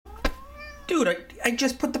Dude, I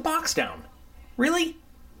just put the box down. Really?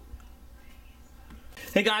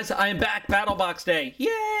 Hey guys, I am back. Battlebox day.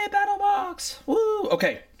 Yay, Battlebox. Woo.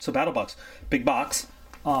 Okay, so Battlebox. Big box.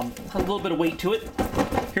 Has a little bit of weight to it.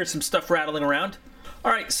 Here's some stuff rattling around.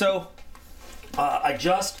 All right, so I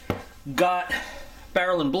just got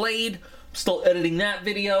Barrel and Blade. I'm still editing that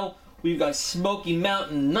video. We've got Smoky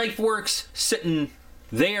Mountain Knife Works sitting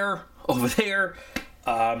there, over there.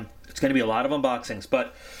 It's going to be a lot of unboxings,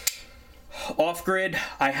 but Off-Grid,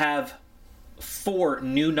 I have 4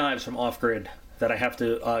 new knives from Off-Grid that I have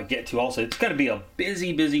to get to also. It's going to be a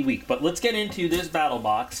busy, busy week, but let's get into this battle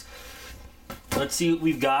box. Let's see what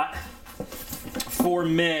we've got for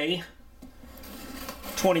May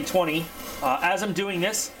 2020. As I'm doing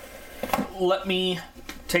this, let me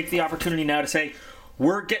take the opportunity now to say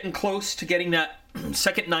we're getting close to getting that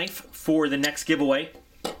second knife for the next giveaway.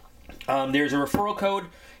 There's a referral code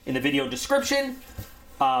in the video description.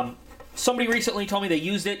 Somebody recently told me they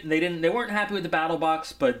used it and they weren't happy with the battle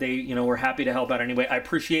box, but they were happy to help out anyway. I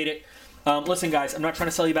appreciate it. Listen guys, I'm not trying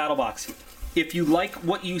to sell you battle box. If you like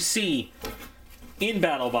what you see in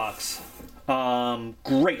battle box,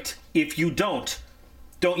 great. If you don't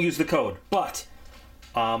use the code. But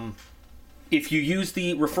if you use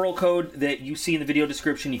the referral code that you see in the video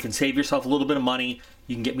description, you can save yourself a little bit of money.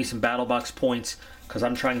 You can get me some battle box points because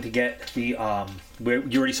I'm trying to get the where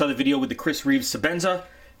you already saw the video with the Chris Reeves Sabenza.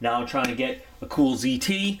 Now I'm trying to get a cool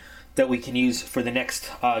ZT that we can use for the next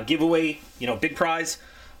giveaway, big prize.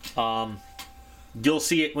 You'll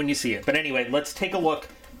see it when you see it. But anyway, let's take a look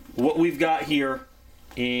what we've got here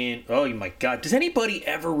in, oh my God. Does anybody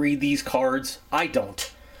ever read these cards? I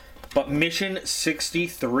don't. But Mission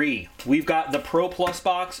 63. We've got the Pro Plus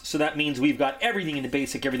box, so that means we've got everything in the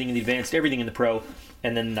basic, everything in the advanced, everything in the Pro,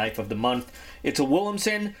 and then the Knife of the Month. It's a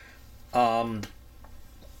Williamson.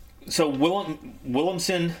 So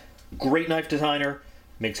Williamson, great knife designer,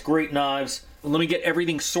 makes great knives. Let me get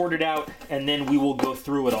everything sorted out, and then we will go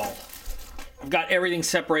through it all. I've got everything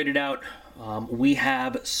separated out. We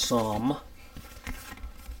have some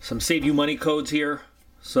save you money codes here.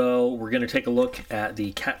 So we're going to take a look at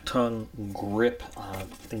the Cat Tongue Grip. I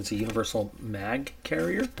think it's a universal mag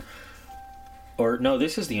carrier. Or no,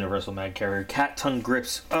 this is the universal mag carrier. Cat Tongue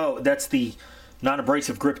Grips. Oh, that's the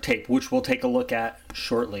non-abrasive grip tape, which we'll take a look at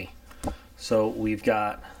shortly. So we've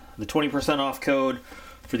got the 20% off code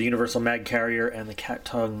for the universal mag carrier and the Cat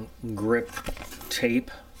Tongue Grip tape.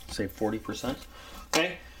 Save 40%.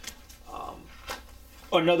 Okay.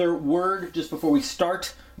 Another word just before we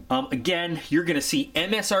start. Again, you're going to see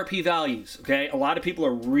MSRP values, okay? A lot of people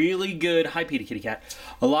are really good. Hi, Petey Kitty Cat.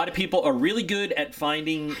 A lot of people are really good at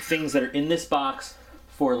finding things that are in this box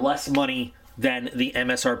for less money than the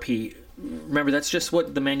MSRP. Remember, that's just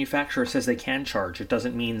what the manufacturer says they can charge. It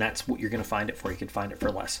doesn't mean that's what you're going to find it for. You could find it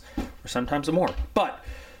for less or sometimes more. But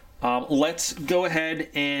let's go ahead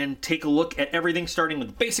and take a look at everything, starting with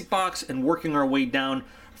the basic box and working our way down.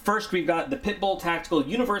 First, we've got the Pitbull Tactical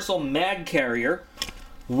Universal Mag Carrier,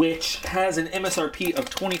 which has an MSRP of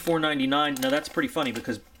 $24.99. Now, that's pretty funny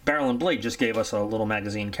because Barrel and Blade just gave us a little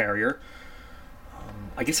magazine carrier.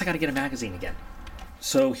 I guess I got to get a magazine again.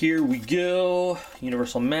 So here we go.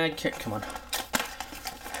 Universal Mag Carrier. Come on.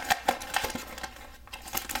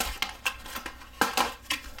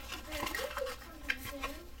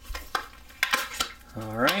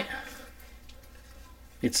 All right.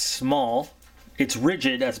 It's small. It's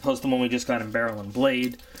rigid as opposed to the one we just got in Barrel and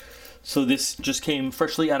Blade. So this just came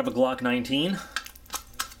freshly out of a Glock 19.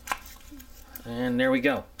 And there we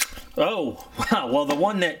go. Oh, wow. Well, the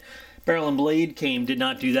one that Barrel and Blade came did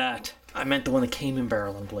not do that. I meant the one that came in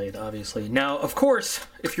Barrel and Blade, obviously. Now, of course,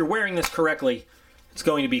 if you're wearing this correctly, it's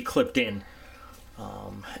going to be clipped in.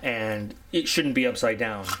 And it shouldn't be upside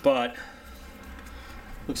down. But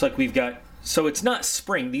looks like we've got... So it's not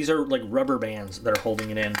spring. These are like rubber bands that are holding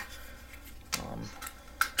it in.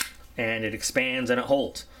 And it expands and it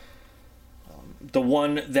holds. The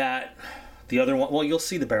other one, well, you'll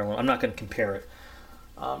see the barrel. I'm not going to compare it.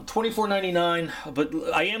 $24.99, but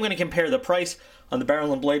I am going to compare the price on the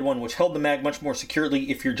Barrel and Blade one, which held the mag much more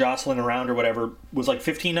securely if you're jostling around or whatever, was like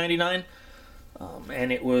 $15.99.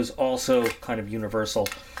 And it was also kind of universal.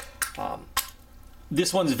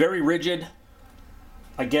 This one's very rigid.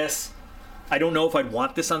 I guess, I don't know if I'd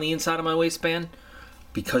want this on the inside of my waistband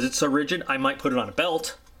because it's so rigid. I might put it on a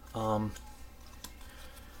belt. But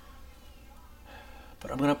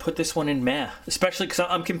I'm going to put this one in meh, especially because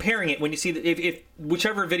I'm comparing it. When you see, if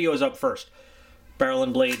whichever video is up first, Barrel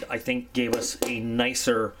and Blade, I think, gave us a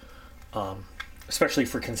nicer, especially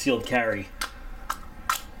for concealed carry,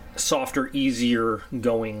 softer, easier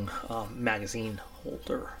going magazine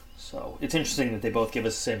holder. So it's interesting that they both give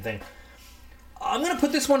us the same thing. I'm going to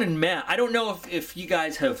put this one in matte. I don't know if you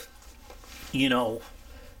guys have, you know,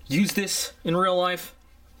 used this in real life,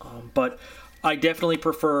 but I definitely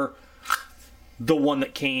prefer the one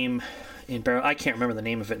that came in barrel. I can't remember the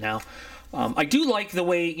name of it now. I do like the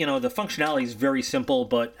way, you know, the functionality is very simple,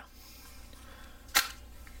 but,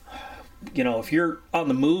 you know, if you're on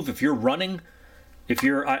the move, if you're running, if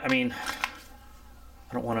you're, I mean,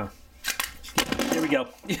 I don't want to, there we go.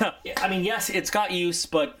 Yeah, I mean, yes, it's got use,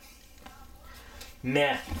 but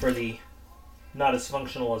meh for the not as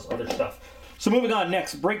functional as other stuff. So moving on,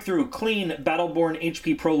 next, Breakthrough Clean Battleborn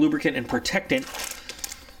HP Pro Lubricant and Protectant.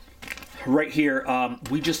 Right here,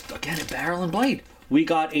 we just, again, a barrel and blade. We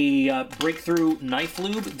got a Breakthrough knife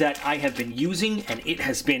lube that I have been using, and it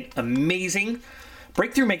has been amazing.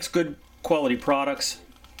 Breakthrough makes good quality products.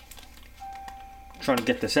 Trying to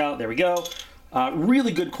get this out, there we go.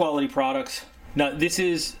 Really good quality products. Now, this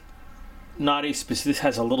is not a specific, this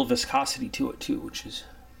has a little viscosity to it too, which is,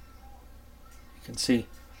 you can see.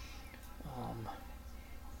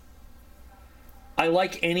 I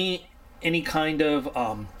like any kind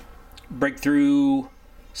of Breakthrough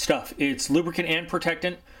stuff. It's lubricant and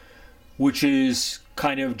protectant, which is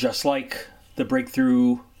kind of just like the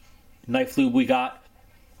Breakthrough knife lube we got.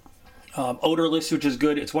 Odorless, which is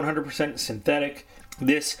good. It's 100% synthetic.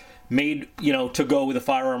 This made, you know, to go with a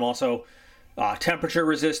firearm also. Temperature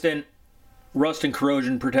resistant, rust and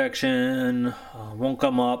corrosion protection, won't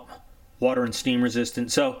come up, water and steam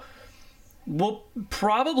resistant. So we'll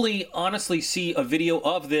probably honestly see a video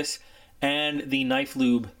of this and the knife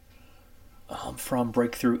lube from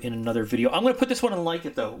Breakthrough in another video. I'm going to put this one in Like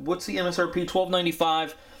It though. What's the MSRP?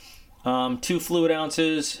 $12.95. 2 fluid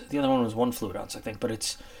ounces. The other one was 1 fluid ounce, I think. But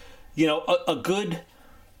it's, you know, a good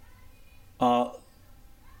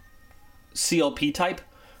CLP type.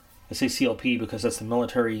 I say CLP because that's the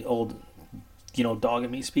military old, you know, dog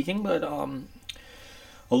in me speaking. But a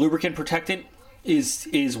lubricant protectant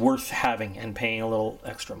is worth having and paying a little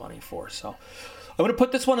extra money for. So I'm going to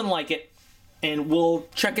put this one in Like It, and we'll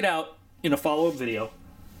check it out in a follow-up video.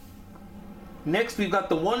 Next, we've got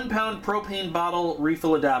the 1 pound propane bottle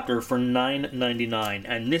refill adapter for $9.99,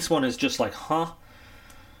 and this one is just like, huh?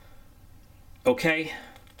 Okay.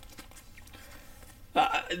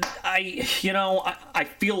 I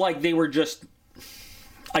feel like they were just,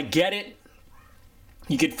 I get it.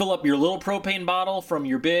 You could fill up your little propane bottle from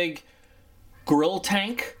your big grill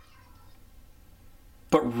tank,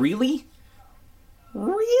 but really?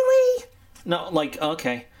 Really? No, like,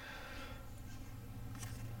 okay.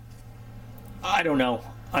 I don't know.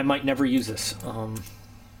 I might never use this.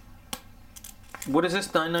 What is this,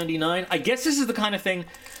 $9.99? I guess this is the kind of thing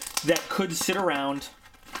that could sit around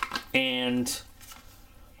and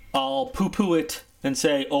I'll poo-poo it and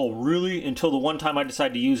say, oh, really? Until the one time I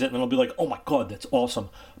decide to use it, and then I'll be like, oh my god, that's awesome.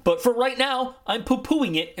 But for right now, I'm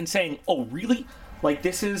poo-pooing it and saying, oh, really? Like,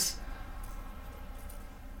 this is...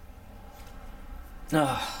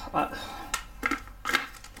 well,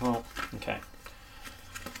 okay.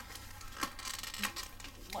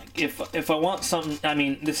 Like, if I want something... I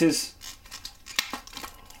mean, this is...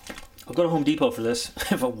 I'll go to Home Depot for this. I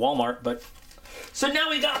have a Walmart, but... So now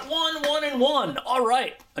we got 1, 1, and 1. All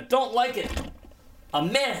right. I don't like it. A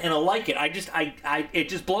meh and a like it. It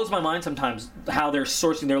just blows my mind sometimes how they're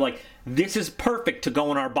sourcing. They're like, this is perfect to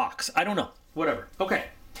go in our box. I don't know. Whatever. Okay.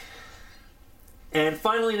 And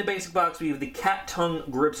finally, in the basic box, we have the Cat Tongue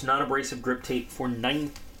Grips non-abrasive grip tape for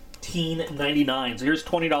 $19.99. So here's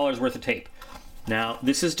 $20 worth of tape. Now,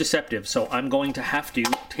 this is deceptive, so I'm going to have to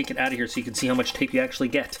take it out of here so you can see how much tape you actually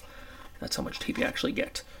get. That's how much tape you actually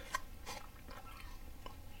get.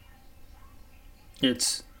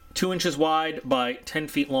 It's 2 inches wide by 10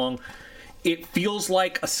 feet long. It feels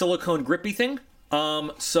like a silicone grippy thing.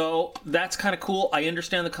 So that's kind of cool. I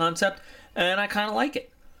understand the concept, and I kind of like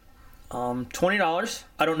it. $20.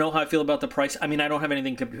 I don't know how I feel about the price. I mean, I don't have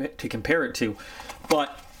anything to compare it to.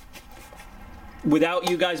 But without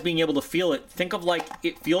you guys being able to feel it, think of like,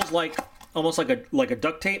 it feels like almost like a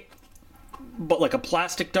duct tape, but like a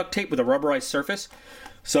plastic duct tape with a rubberized surface.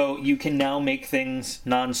 So you can now make things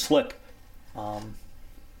non-slip.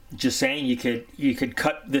 Just saying, you could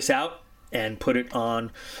cut this out and put it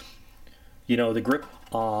on, you know, the grip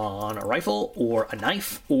on a rifle or a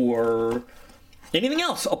knife or anything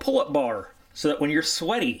else, a pull-up bar, so that when you're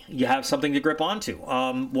sweaty, you have something to grip onto.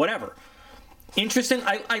 Whatever. Interesting.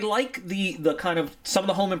 I like the kind of some of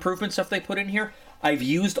the home improvement stuff they put in here. I've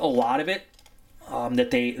used a lot of it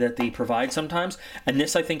that they provide sometimes, and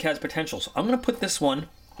this I think has potential. So I'm going to put this one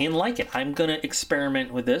in Like It. I'm going to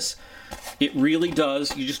experiment with this. It really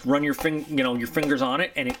does. You just run your fingers on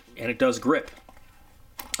it, and it does grip.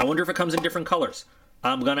 I wonder if it comes in different colors.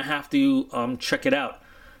 I'm going to have to check it out.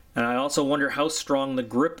 And I also wonder how strong the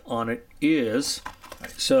grip on it is.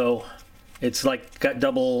 So it's like got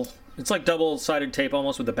double-sided tape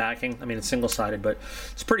almost with the backing. I mean, it's single-sided, but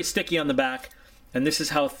it's pretty sticky on the back. And this is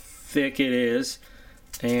how thick it is.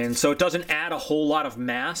 And so it doesn't add a whole lot of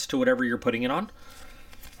mass to whatever you're putting it on.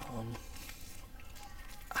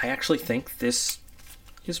 I actually think this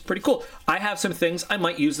is pretty cool. I have some things I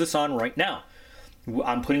might use this on right now.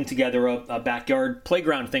 I'm putting together a backyard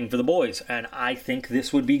playground thing for the boys, and I think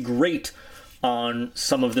this would be great on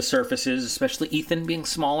some of the surfaces, especially Ethan being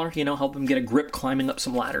smaller, you know, help him get a grip climbing up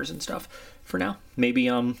some ladders and stuff for now. Maybe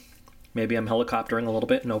I'm helicoptering a little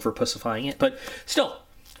bit and over-pussifying it, but still,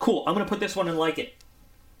 cool. I'm going to put this one in like it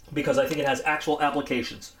because I think it has actual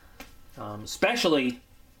applications, especially,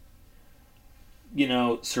 you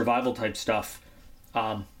know, survival type stuff,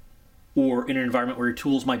 or in an environment where your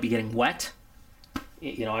tools might be getting wet.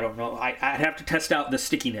 You know, I don't know. I'd have to test out the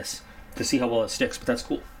stickiness to see how well it sticks, but that's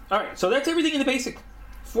cool. All right, so that's everything in the basic.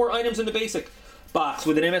 4 items in the basic box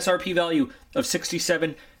with an MSRP value of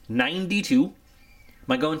 $67.92. Am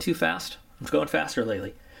I going too fast? I'm going faster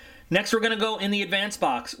lately. Next, we're going to go in the advanced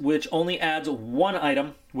box, which only adds 1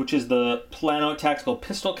 item, which is the Plano Tactical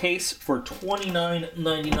Pistol Case for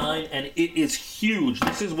 $29.99, and it is huge.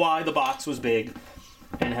 This is why the box was big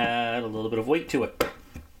and had a little bit of weight to it.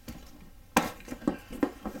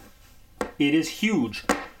 It is huge.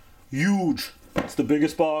 Huge. It's the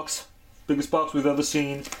biggest box we've ever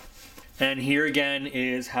seen. And here again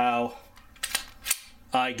is how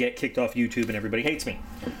I get kicked off YouTube and everybody hates me.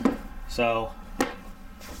 So,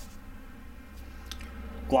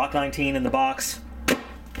 Glock 19 in the box.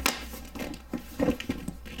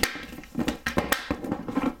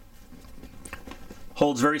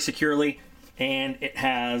 Holds very securely, and it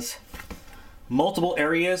has multiple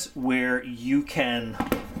areas where you can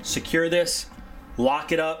secure this,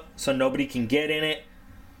 lock it up so nobody can get in it.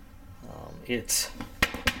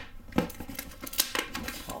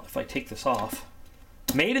 Well, if I take this off,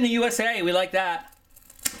 made in the USA, we like that.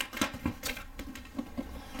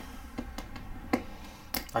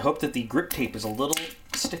 I hope that the grip tape is a little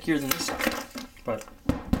stickier than this stuff, but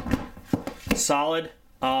solid.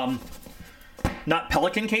 Not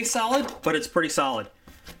Pelican case solid, but it's pretty solid.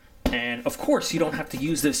 And of course, you don't have to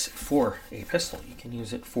use this for a pistol. You can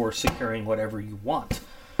use it for securing whatever you want,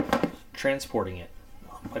 transporting it.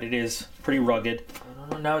 But it is pretty rugged.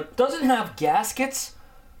 Now, it doesn't have gaskets,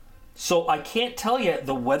 so I can't tell you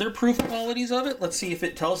the weatherproof qualities of it. Let's see if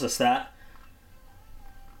it tells us that.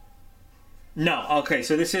 No, okay,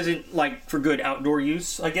 so this isn't like for good outdoor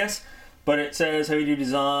use, I guess. But it says heavy-duty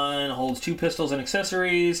design, holds 2 pistols and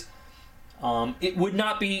accessories. It would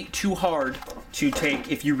not be too hard to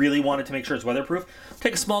take, if you really wanted to make sure it's weatherproof,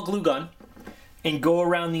 take a small glue gun and go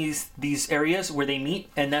around these areas where they meet,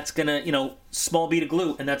 and that's gonna, you know, small bead of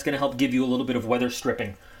glue, and that's gonna help give you a little bit of weather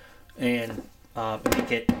stripping and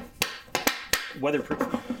make it weatherproof.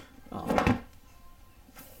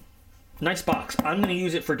 Nice box. I'm gonna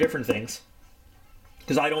use it for different things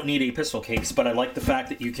because I don't need a pistol case, but I like the fact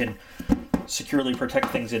that you can securely protect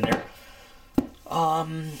things in there.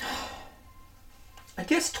 I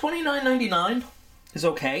guess $29.99 is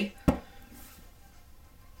okay.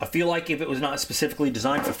 I feel like if it was not specifically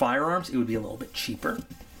designed for firearms, it would be a little bit cheaper.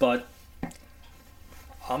 But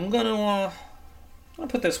I'm gonna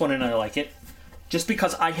put this one in. I like it, just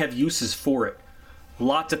because I have uses for it.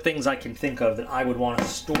 Lots of things I can think of that I would want to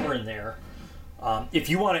store in there. I'm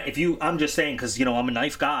just saying because you know I'm a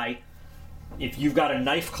knife guy. If you've got a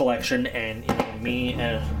knife collection, and you know, me and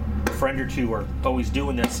a friend or two are always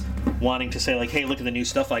doing this, wanting to say like, hey, look at the new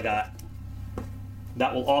stuff I got.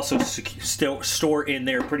 That will also store in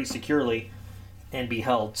there pretty securely and be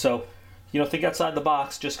held. So, you know, think outside the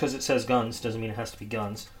box. Just because it says guns doesn't mean it has to be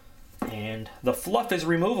guns. And the fluff is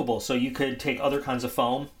removable, so you could take other kinds of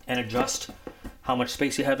foam and adjust how much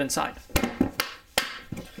space you have inside.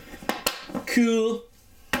 Cool.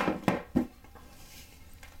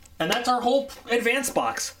 And that's our whole advanced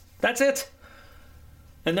box. That's it.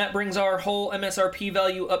 And that brings our whole MSRP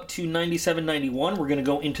value up to $97.91. We're going to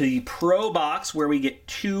go into the Pro box where we get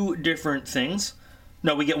 2 different things.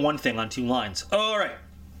 No, we get 1 thing on 2 lines. All right.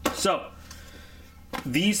 So,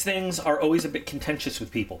 these things are always a bit contentious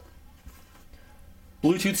with people.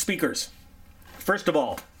 Bluetooth speakers. First of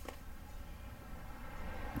all,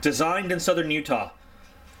 designed in Southern Utah.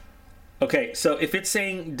 Okay, so if it's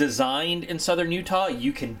saying designed in Southern Utah,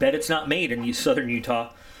 you can bet it's not made in Southern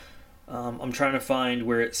Utah. I'm trying to find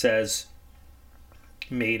where it says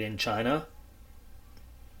made in China.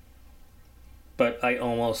 But I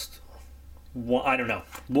don't know.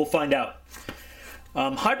 We'll find out.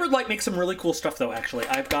 Hybrid Light makes some really cool stuff, though, actually.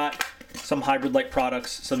 I've got some Hybrid Light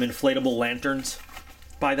products, some inflatable lanterns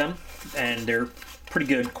by them, and they're pretty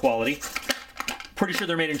good quality. Pretty sure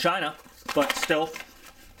they're made in China, but still.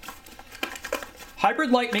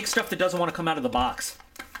 Hybrid Light makes stuff that doesn't want to come out of the box.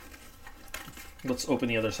 Let's open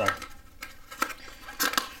the other side.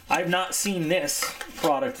 I've not seen this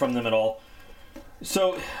product from them at all.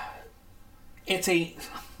 So, it's a,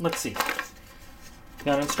 let's see.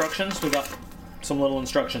 Got instructions? We got some little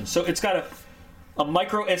instructions. So it's got a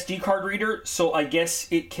micro SD card reader, so I guess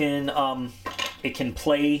it can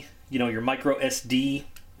play, you know, your micro SD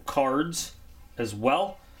cards as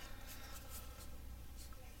well.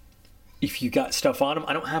 If you got stuff on them.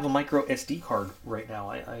 I don't have a micro SD card right now.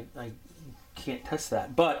 I can't test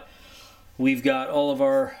that. But we've got all of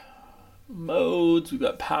our modes. We've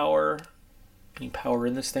got power. Any power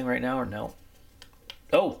in this thing right now or no?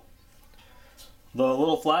 Oh! The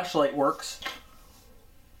little flashlight works.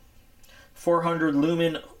 400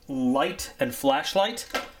 lumen light and flashlight.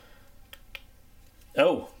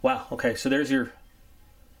 Oh, wow. Okay, so there's your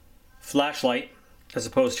flashlight as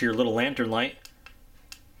opposed to your little lantern light.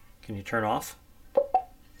 Can you turn off?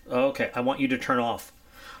 Okay, I want you to turn off.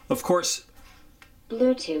 Of course.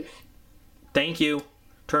 Bluetooth. Thank you.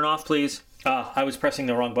 Turn off, please. I was pressing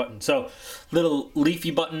the wrong button. So, little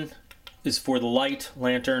leafy button is for the light,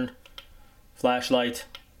 lantern, flashlight.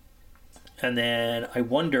 And then I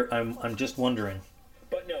wonder, I'm just wondering.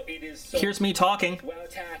 But no, it is so here's me talking.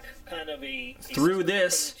 WowTac kind of through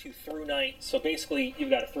this through night. So basically, you've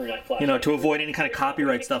got a through night flashlight. You know, to avoid any kind of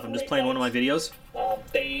copyright stuff, I'm just playing one of my videos.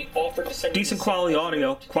 They offered to send decent quality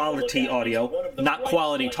audio, not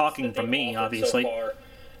quality talking from me, obviously.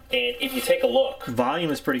 And if you take a look,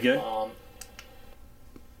 volume is pretty good.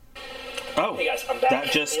 Oh, hey guys, I'm back.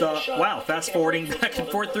 That just wow! Fast forwarding back and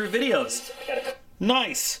forth through videos.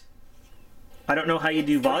 Nice. I don't know how you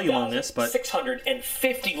do volume on this, but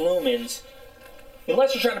 650 lumens.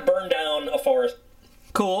 Unless you're trying to burn down a forest.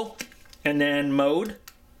 Cool. And then mode.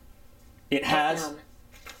 It has.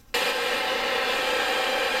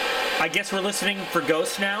 I guess we're listening for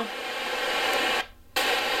ghosts now.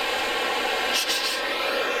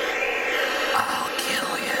 I'll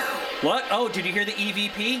kill you. What? Oh, did you hear the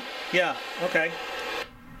EVP? Yeah. Okay.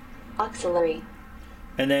 Auxiliary.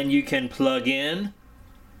 And then you can plug in.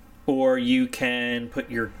 Or you can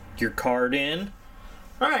put your card in.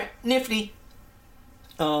 All right, nifty.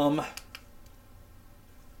 Bluetooth.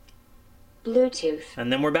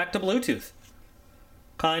 And then we're back to Bluetooth.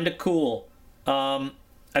 Kind of cool. I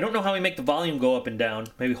don't know how we make the volume go up and down.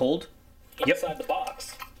 Maybe hold. Inside the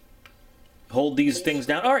box. Hold these things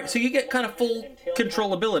down. All right, so you get kind of full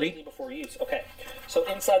controllability. Before use. Okay. So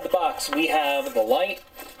inside the box we have the light.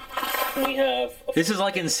 We have. This is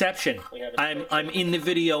like Inception. I'm in the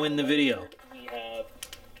video. We have.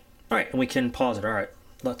 All right, and we can pause it. All right,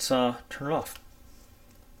 let's turn it off.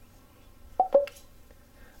 All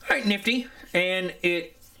right, nifty, and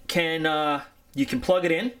it can you can plug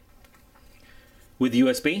it in with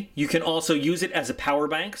USB. You can also use it as a power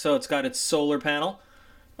bank, so it's got its solar panel.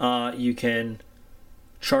 You can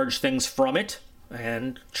charge things from it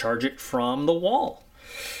and charge it from the wall.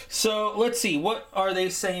 So let's see, what are they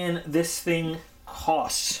saying this thing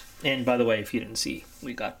costs? And by the way, if you didn't see,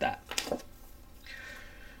 we got that.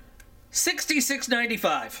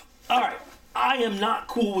 $66.95. All right, I am not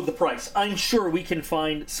cool with the price. I'm sure we can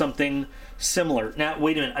find something similar. Now,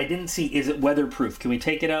 wait a minute, I didn't see, is it weatherproof? Can we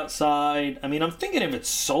take it outside? I mean, I'm thinking if it's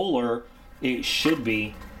solar, it should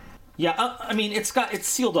be. Yeah, I mean, it's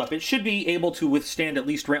sealed up. It should be able to withstand at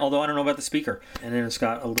least rain, although I don't know about the speaker. And then it's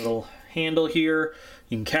got a little handle here.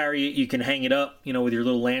 You can carry it, you can hang it up, you know, with your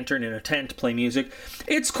little lantern in a tent, play music.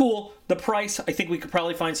 It's cool. The price, I think we could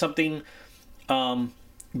probably find something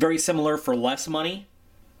very similar for less money.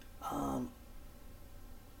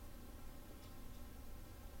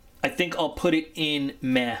 I think I'll put it in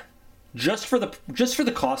meh. Just for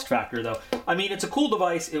the cost factor though. I mean, it's a cool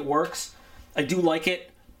device, it works. I do like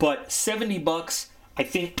it, but $70, I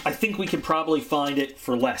think we could probably find it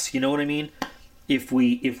for less, you know what I mean? If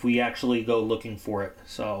we actually go looking for it.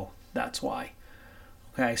 So that's why.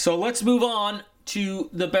 Okay, so let's move on to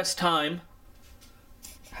the best time.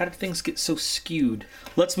 How did things get so skewed?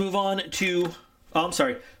 Let's move on to, oh, I'm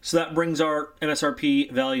sorry. So that brings our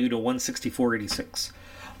MSRP value to $164.86.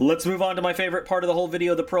 Let's move on to my favorite part of the whole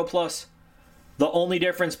video, the Pro Plus. The only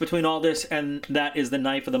difference between all this and that is the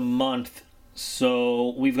knife of the month.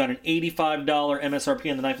 So we've got an $85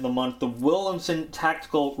 MSRP on the knife of the month, the Williamson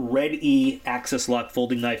Tactical Red E Axis Lock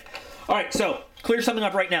Folding Knife. All right, so clear something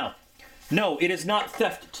up right now. No, it is not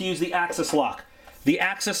theft to use the Axis Lock. The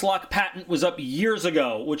Axis Lock patent was up years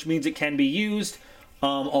ago, which means it can be used. A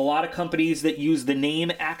lot of companies that use the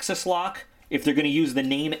name Axis lock, if they're going to use the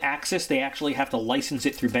name Axis, they actually have to license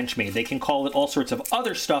it through Benchmade. They can call it all sorts of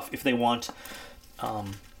other stuff if they want,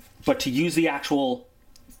 but to use the actual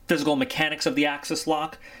physical mechanics of the Axis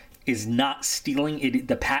lock is not stealing it.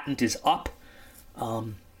 The patent is up.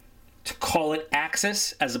 To call it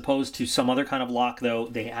Axis as opposed to some other kind of lock, though,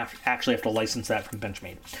 they actually have to license that from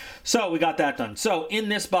Benchmade. So we got that done. So in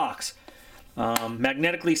this box,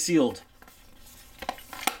 magnetically sealed.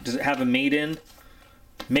 Does it have a made in?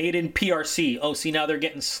 Made in PRC. Oh, see, now they're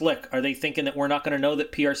getting slick. Are they thinking that we're not going to know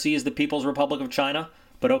that PRC is the People's Republic of China?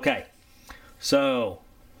 But okay. So,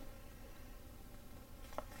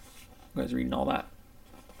 you guys reading all that?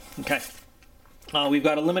 Okay. We've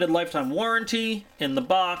got a limited lifetime warranty in the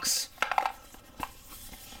box.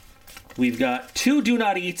 We've got 2 do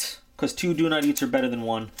not eats, because 2 do not eats are better than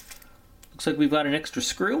 1. Looks like we've got an extra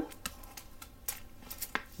screw.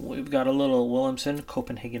 We've got a little Williamson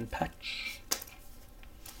Copenhagen patch.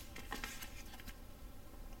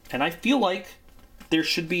 And I feel like there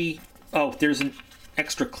should be... Oh, there's an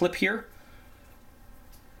extra clip here.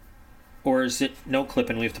 Or is it no clip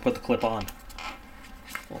and we have to put the clip on?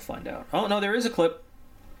 We'll find out. Oh, no, there is a clip.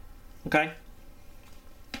 Okay.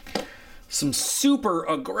 Some super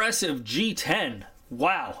aggressive G10.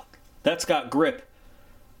 Wow. That's got grip.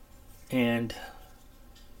 And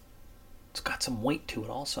it's got some weight to it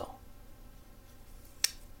also.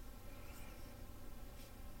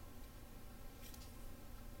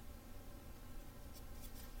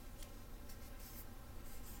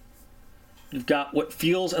 You've got what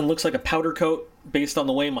feels and looks like a powder coat based on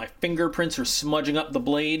the way my fingerprints are smudging up the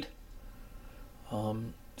blade.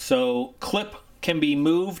 So clip can be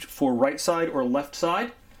moved for right side or left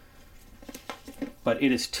side, but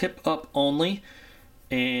it is tip up only.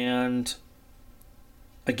 And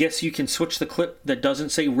I guess you can switch the clip that doesn't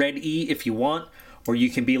say red E if you want, or you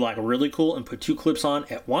can be like really cool and put 2 clips on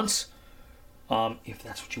at once, if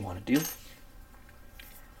that's what you want to do.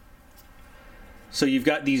 So you've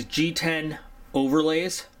got these G10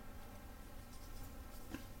 overlays.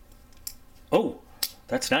 Oh,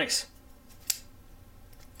 that's nice.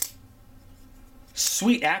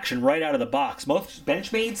 Sweet action right out of the box. Most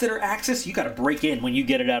Benchmades that are Axis, you got to break in when you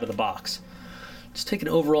get it out of the box. Just take an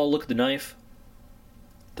overall look at the knife.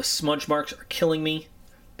 The smudge marks are killing me,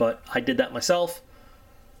 but I did that myself.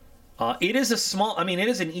 It is a small, I mean, it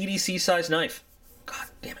is an EDC size knife. God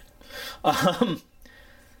damn it.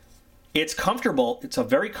 It's comfortable. It's a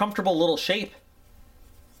very comfortable little shape.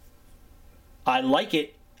 I like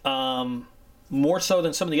it more so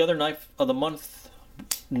than some of the other knives of the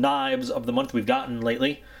month we've gotten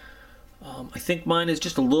lately. I think mine is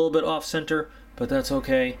just a little bit off center, but that's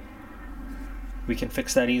okay. We can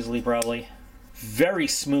fix that easily probably. Very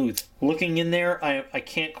smooth. Looking in there, I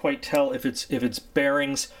can't quite tell if it's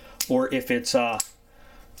bearings or if it's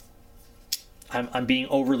I'm being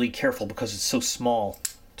overly careful because it's so small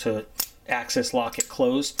to access lock it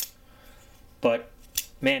closed. But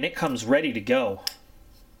man, it comes ready to go.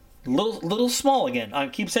 Little small again. I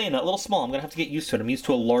keep saying that, little small. I'm gonna have to get used to it. I'm used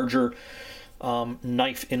to a larger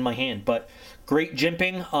knife in my hand. But great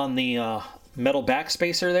jimping on the metal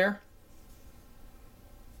backspacer there.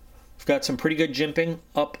 We've got some pretty good jimping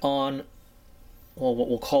up on, well, what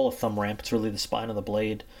we'll call a thumb ramp. It's really the spine of the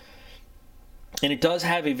blade. And it does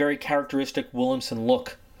have a very characteristic Williamson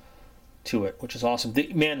look to it, which is awesome.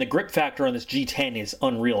 Man, the grip factor on this G10 is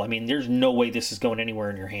unreal. I mean, there's no way this is going anywhere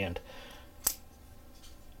in your hand.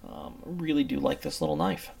 I really do like this little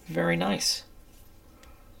knife. Very nice.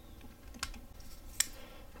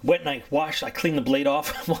 Wet knife washed. I cleaned the blade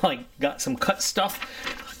off while I got some cut stuff.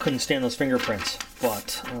 I couldn't stand those fingerprints,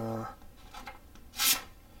 but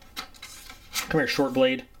come here, short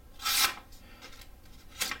blade.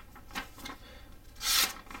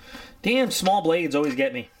 Damn, small blades always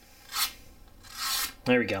get me.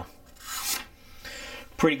 There we go.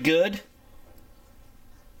 Pretty good.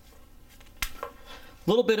 A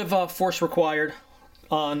little bit of force required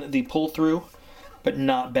on the pull through, but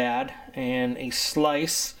not bad. And a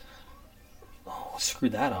slice. Oh, screw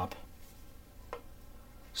that up.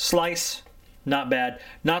 Slice, not bad.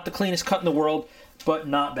 Not the cleanest cut in the world, but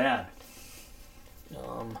not bad.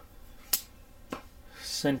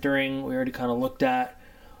 Centering, we already kind of looked at.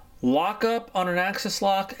 Lockup on an Axis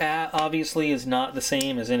lock obviously is not the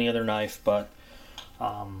same as any other knife, but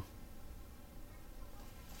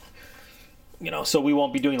you know, so we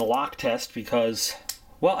won't be doing the lock test because,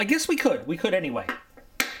 well, I guess we could. We could anyway.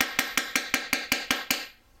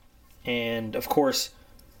 And of course,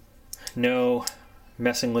 no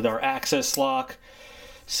messing with our Axis lock.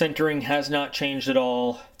 Centering has not changed at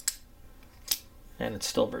all, and it's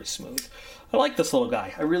still very smooth. I like this little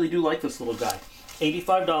guy. I really do like this little guy.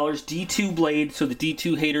 $85, D2 blade, so the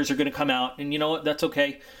D2 haters are going to come out. And you know what? That's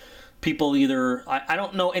okay. People either... I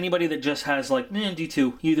don't know anybody that just has like, D2.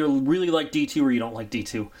 You either really like D2 or you don't like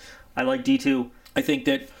D2. I like D2. I think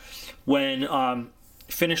that when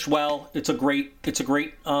finished well, it's a great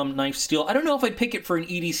knife steel. I don't know if I'd pick it for an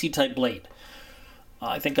EDC type blade.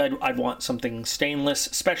 I think I'd want something stainless,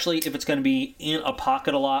 especially if it's going to be in a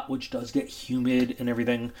pocket a lot, which does get humid and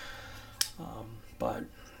everything. But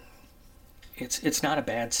it's not a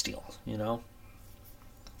bad steel, you know.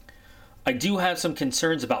 I do have some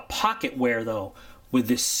concerns about pocket wear though with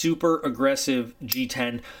this super aggressive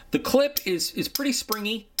G10. The clip is pretty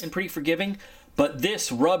springy and pretty forgiving, but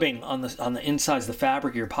this rubbing on the insides of the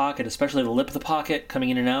fabric of your pocket, especially the lip of the pocket coming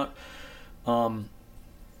in and out,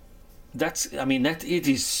 it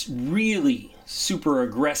is really super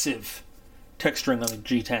aggressive texturing on the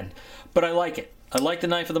G10. But I like it. I like the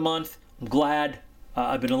knife of the month. I'm glad.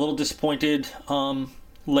 I've been a little disappointed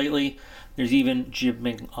lately. There's even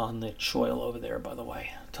jibbing on the choil over there, by the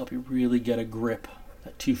way, to help you really get a grip.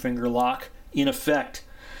 That 2-finger lock in effect.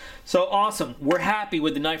 So awesome. We're happy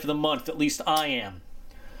with the knife of the month. At least I am.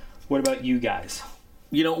 What about you guys?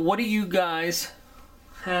 You know, what do you guys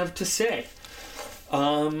have to say?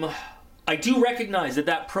 I do recognize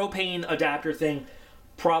that propane adapter thing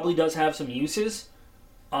probably does have some uses.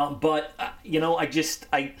 But, you know,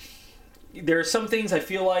 there are some things I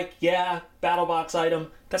feel like, yeah, Battlbox item.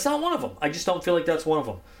 That's not one of them. I just don't feel like that's one of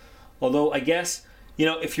them. Although, I guess, you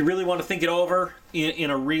know, if you really want to think it over in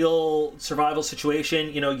a real survival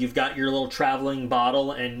situation, you know, you've got your little traveling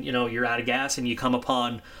bottle and, you know, you're out of gas and you come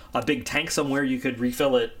upon a big tank somewhere, you could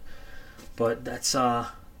refill it. But that's,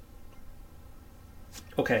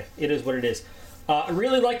 okay, it is what it is. I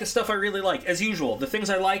really like the stuff I really like. As usual, the things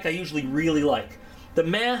I like, I usually really like. The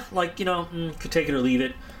meh, like, you know, could take it or leave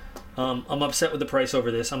it. I'm upset with the price over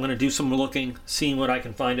this. I'm going to do some looking, seeing what I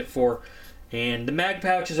can find it for. And the mag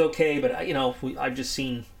pouch is okay, but, you know, I've just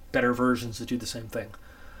seen better versions that do the same thing.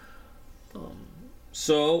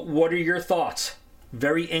 So, what are your thoughts?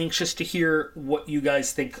 Very anxious to hear what you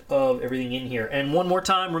guys think of everything in here. And one more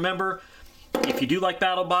time, remember, if you do like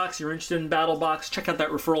Battlebox, you're interested in Battlebox, check out that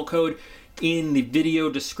referral code in the video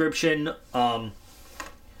description.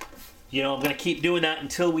 You know, I'm going to keep doing that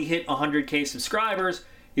until we hit 100K subscribers.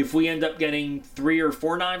 If we end up getting 3 or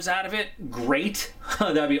 4 knives out of it, great.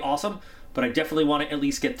 That'd be awesome. But I definitely want to at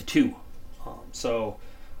least get the 2. So,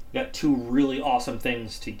 we got 2 really awesome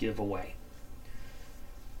things to give away.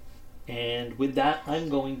 And with that, I'm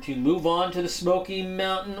going to move on to the Smoky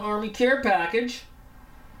Mountain Army Care Package,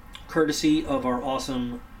 courtesy of our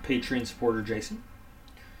awesome Patreon supporter, Jason.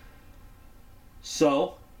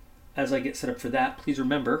 So, as I get set up for that, please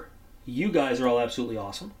remember, you guys are all absolutely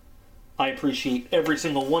awesome. I appreciate every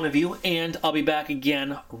single one of you, and I'll be back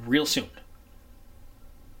again real soon.